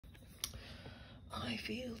I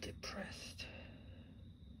feel depressed.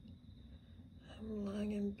 I'm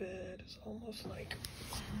lying in bed. It's almost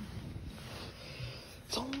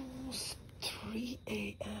 3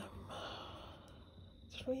 a.m.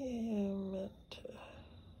 3 a.m.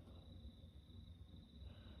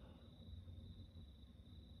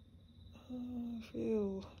 and I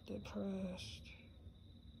feel depressed.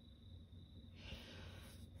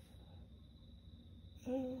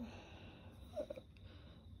 I've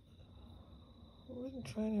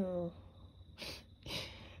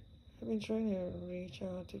been trying to reach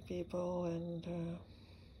out to people, and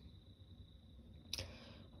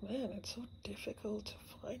man, it's so difficult to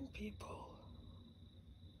find people.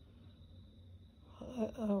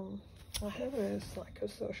 I have a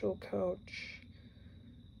social coach.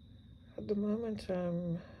 At the moment,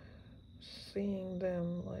 I'm seeing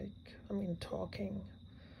them talking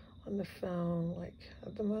on the phone.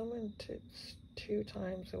 At the moment, it's 2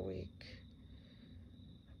 times a week.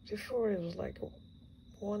 Before it was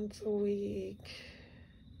once a week.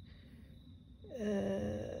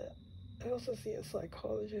 I also see a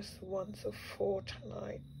psychologist once a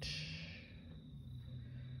fortnight.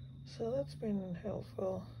 So that's been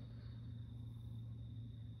helpful.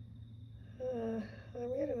 I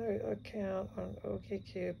made an account on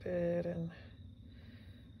OkCupid, and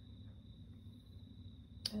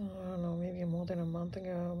I don't know, maybe more than a month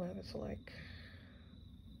ago, but it's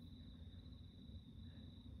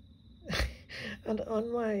and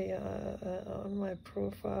on my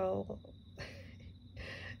profile,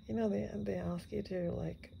 they ask you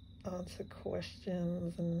to answer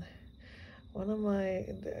questions, and one of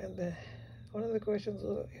the questions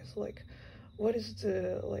is what is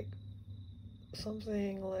the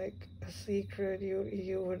something a secret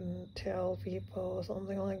you wouldn't tell people, or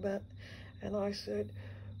something like that. And I said,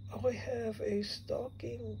 I have a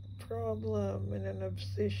stalking problem and an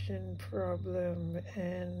obsession problem,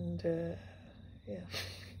 and yeah,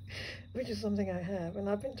 which is something I have. And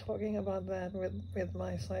I've been talking about that with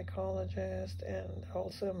my psychologist and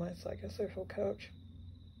also my psychosocial coach.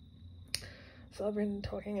 So I've been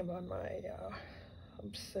talking about my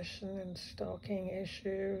obsession and stalking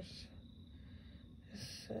issues,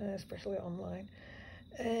 especially online.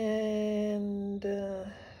 And so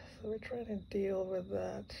we're trying to deal with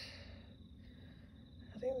that.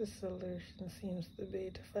 I think the solution seems to be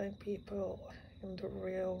to find people in the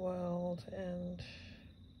real world, and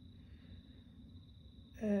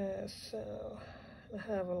so I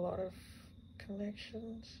have a lot of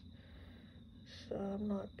connections, so I'm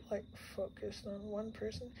not focused on one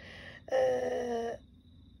person.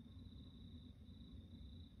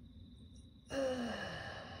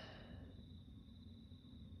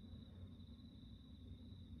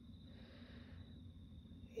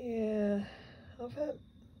 Yeah, I've had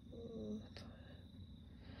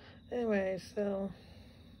anyway, so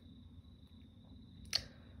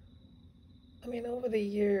over the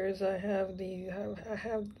years I have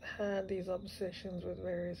had these obsessions with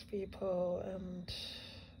various people, and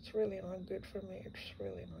it's really not good for me. It's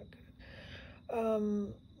really not good.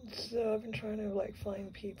 So I've been trying to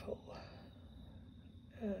find people.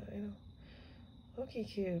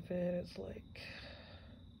 OkCupid is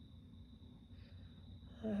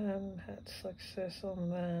I haven't had success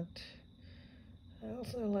on that. I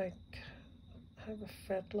also have a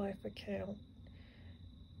FetLife account.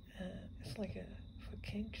 It's for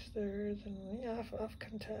kinksters, and yeah, I've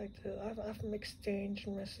contacted, I've exchanged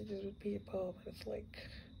messages with people, but it's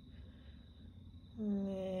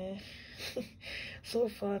meh. So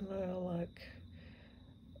far, no luck.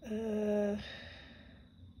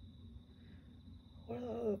 What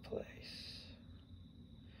other place?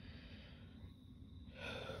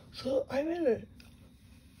 So I made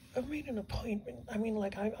an appointment. I'm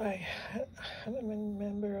a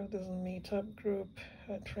member of this meetup group,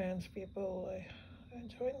 trans people. I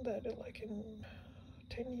joined that in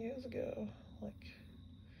 10 years ago,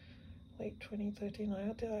 late 2013.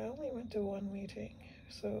 I only went to one meeting,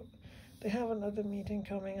 so they have another meeting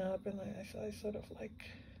coming up, and I sort of I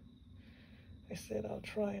said I'll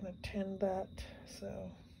try and attend that.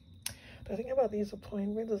 So the thing about these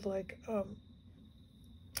appointments is I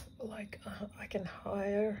can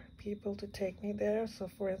hire people to take me there. So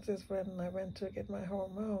for instance, when I went to get my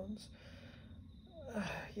hormones,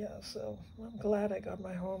 so I'm glad I got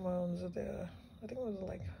my hormones there. I think it was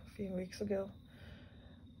a few weeks ago,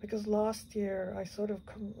 because last year I sort of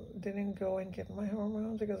didn't go and get my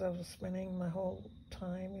hormones because I was spending my whole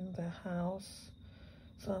time in the house.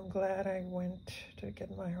 So I'm glad I went to get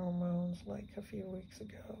my hormones a few weeks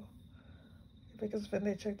ago, because when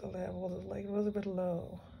they checked the levels, it was a bit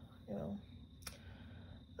low,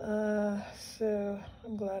 So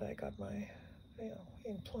I'm glad I got my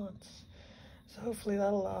implants. So hopefully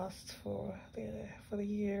that'll last for the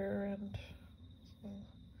year. And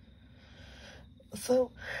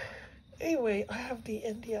so anyway, I have the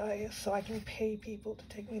NDI, so I can pay people to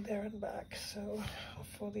take me there and back. So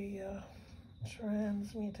for the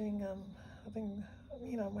trans meeting, I think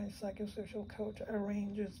my psychosocial coach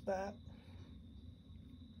arranges that.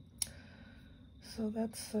 So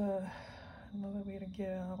that's another way to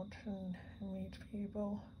get out and meet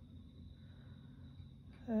people.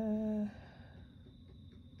 So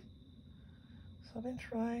I've been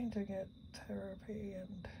trying to get therapy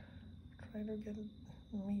and trying to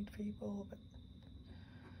meet people, but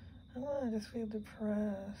I don't know, I just feel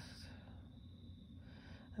depressed.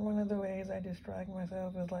 And one of the ways I distract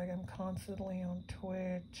myself is like I'm constantly on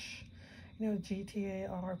Twitch. GTA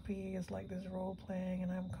RP is like this role playing,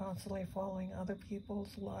 and I'm constantly following other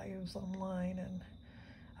people's lives online. And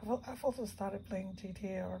I've also started playing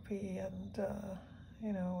GTA RP, and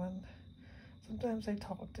and sometimes I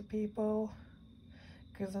talk to people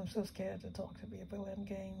because I'm so scared to talk to people in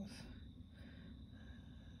games.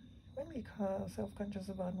 Maybe self-conscious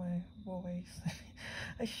about my voice.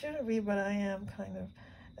 I shouldn't be, but I am kind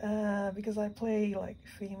of, because I play like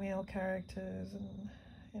female characters, and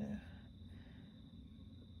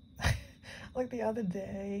like the other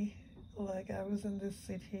day, like I was in this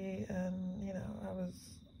city, and I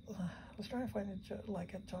was trying to find a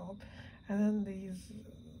job, and then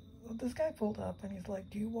this guy pulled up and he's like,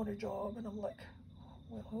 "Do you want a job?" And I'm like,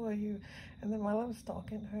 "Well, who are you?" And then while I was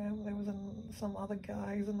talking to him, there was some other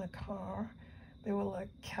guys in the car. They were like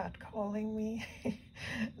catcalling me,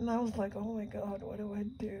 and I was like, "Oh my God, what do I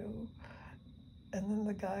do?" And then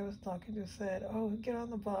the guy I was talking to said, "Oh, get on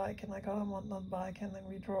the bike," and I got him on the bike, and then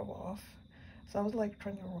we drove off. So I was like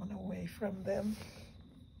trying to run away from them.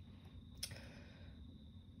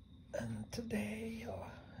 And today, or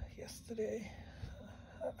yesterday,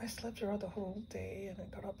 I slept throughout the whole day, and I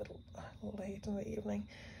got up late in the evening.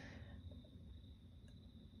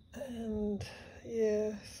 And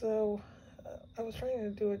yeah, so I was trying to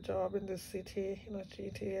do a job in this city,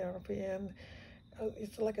 GTA RPN.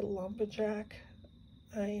 It's like a lumberjack.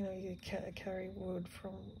 You carry wood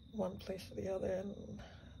from one place to the other, and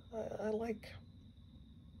I like.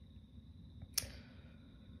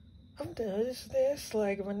 I've noticed this,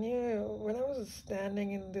 like when I was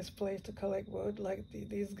standing in this place to collect wood, like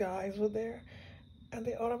these guys were there, and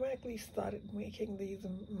they automatically started making these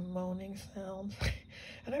moaning sounds,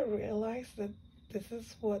 and I realized that this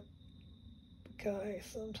is what guys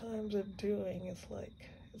sometimes are doing. It's like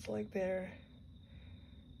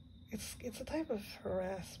it's a type of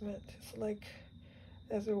harassment. It's like,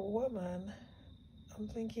 as a woman, I'm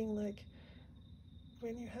thinking like,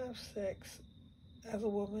 when you have sex as a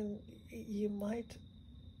woman, you might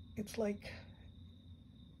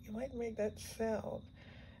make that sound,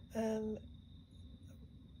 and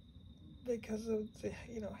because of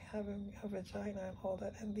having a vagina and all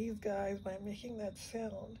that, and these guys, by making that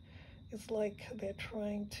sound, it's like they're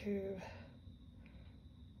trying to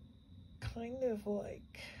kind of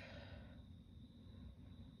like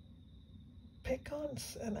pick on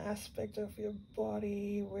an aspect of your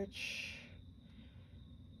body which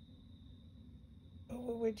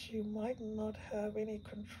you might not have any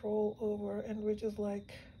control over, and which is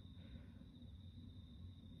like,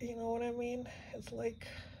 you know what I mean? It's like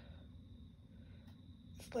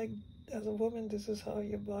as a woman, this is how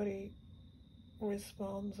your body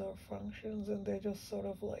responds or functions, and they're just sort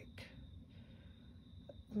of like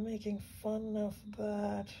making fun of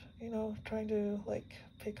that, trying to like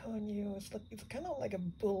pick on you. It's kind of like a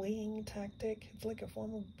bullying tactic. It's like a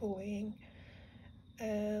form of bullying,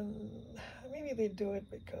 and maybe they do it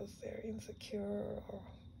because they're insecure or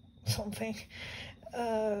something,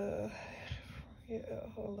 or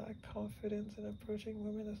lack confidence in approaching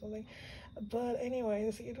women or something. But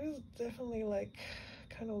anyways, it was definitely like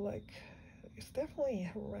kind of like, it's definitely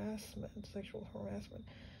harassment, sexual harassment.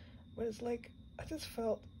 But it's like I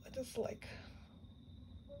felt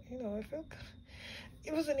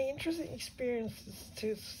it was an interesting experience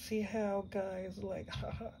to see how guys like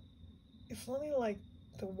it's not like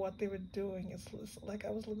what they were doing. It's like I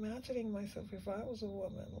was imagining myself if I was a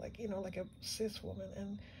woman, like like a cis woman,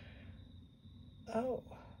 and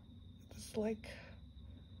it's like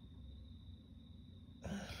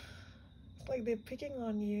they're picking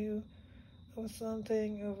on you or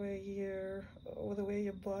something over here, or the way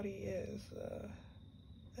your body is,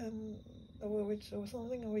 and or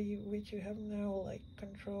something over which you have no like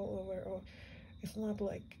control over, or it's not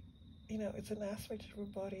like it's an aspect of your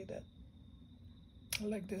body that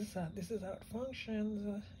like this is how it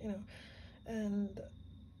functions, and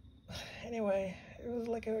anyway, it was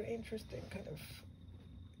like an interesting kind of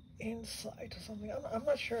insight or something. I'm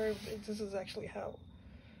not sure if this is actually how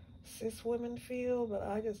cis women feel, but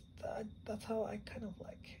that's how I kind of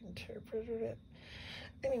like interpreted it.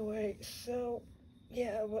 Anyway, so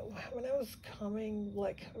yeah, when I was coming,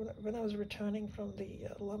 like when I was returning from the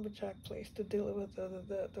lumberjack place to deal with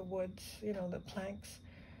the woods, the planks,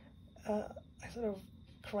 uh, I sort of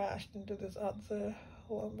crashed into this other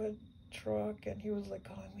lumber truck, and he was like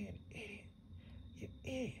calling me an idiot, you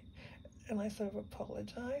idiot, and I sort of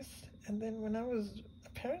apologized. And then when I was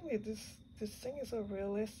apparently this thing is so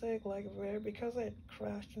realistic, like where because I had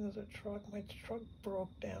crashed into the truck, my truck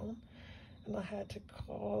broke down, and I had to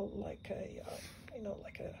call like a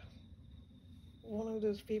like a one of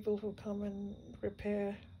those people who come and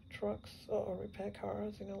repair trucks or repair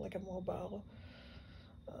cars, like a mobile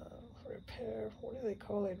repair. What do they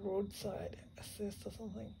call it? Roadside assist or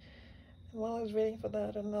something. And while I was waiting for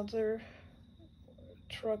that, another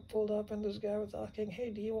truck pulled up, and this guy was asking, "Hey,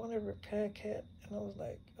 do you want a repair kit?" And I was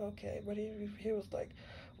like, "Okay," but he was like,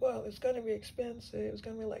 "Well, it's gonna be expensive. It's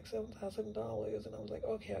gonna be like $7,000." And I was like,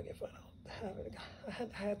 "Okay, fine. I'll have it." I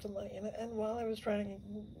had some money, and while I was trying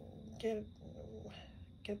to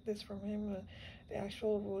get this from him, the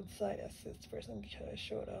actual roadside assist person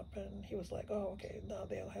showed up, and he was like, "Oh, okay, now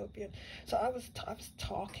they'll help you." So I was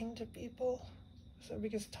talking to people, so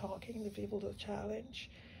because talking to people is a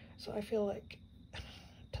challenge. So I feel like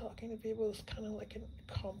talking to people is kind of like an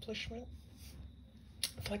accomplishment.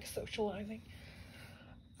 It's like socializing.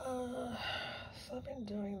 So I've been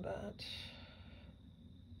doing that.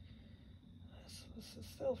 I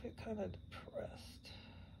still feel kind of depressed.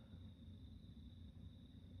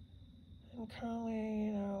 And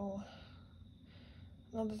currently,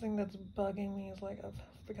 another thing that's bugging me is like I've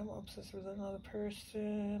become obsessed with another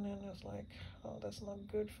person, and it's like, oh, that's not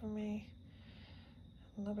good for me.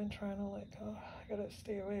 And I've been trying to like, oh, I gotta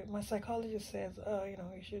stay away. My psychologist says,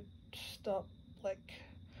 you should stop like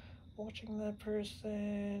watching that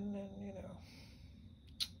person,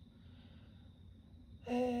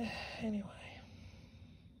 and anyway.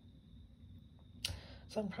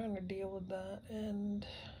 So I'm trying to deal with that, and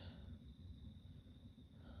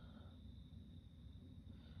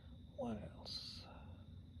what else?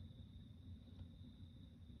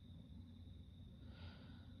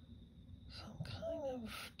 So I'm kind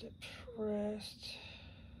of depressed.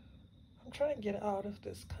 I'm trying to get out of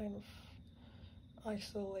this kind of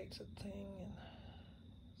isolated thing, and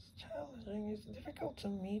it's challenging. It's difficult to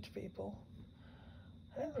meet people.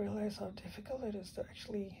 I didn't realize how difficult it is to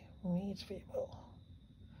actually meet people.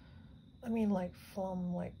 I mean, like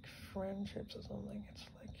from like friendships or something. It's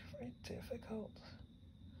like very difficult.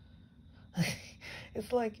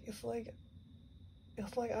 it's like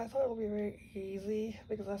I thought it would be very easy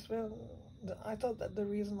because I thought that the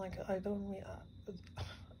reason like I don't meet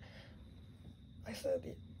I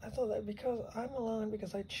thought that because I'm alone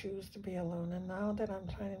because I choose to be alone, and now that I'm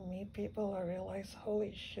trying to meet people, I realize,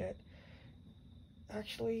 holy shit,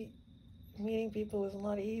 actually meeting people is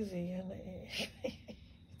not easy. And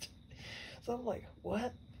so I'm like,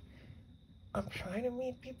 what? I'm trying to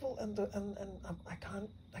meet people, and I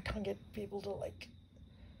can't get people to like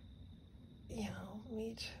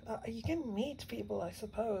meet. You can meet people, I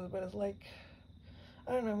suppose, but it's like,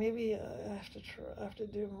 I don't know, maybe I have to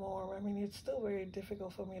do more. I mean, it's still very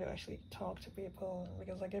difficult for me to actually talk to people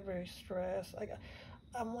because I get very stressed. I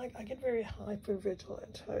get very hyper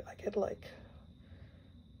vigilant. I get like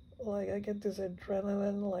I get this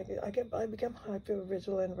adrenaline. Like I become hyper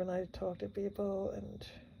vigilant when I talk to people, and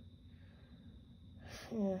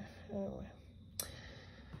yeah.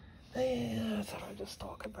 Anyway, yeah, I thought I'd just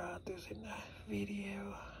talk about this in the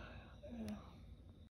video. Yeah.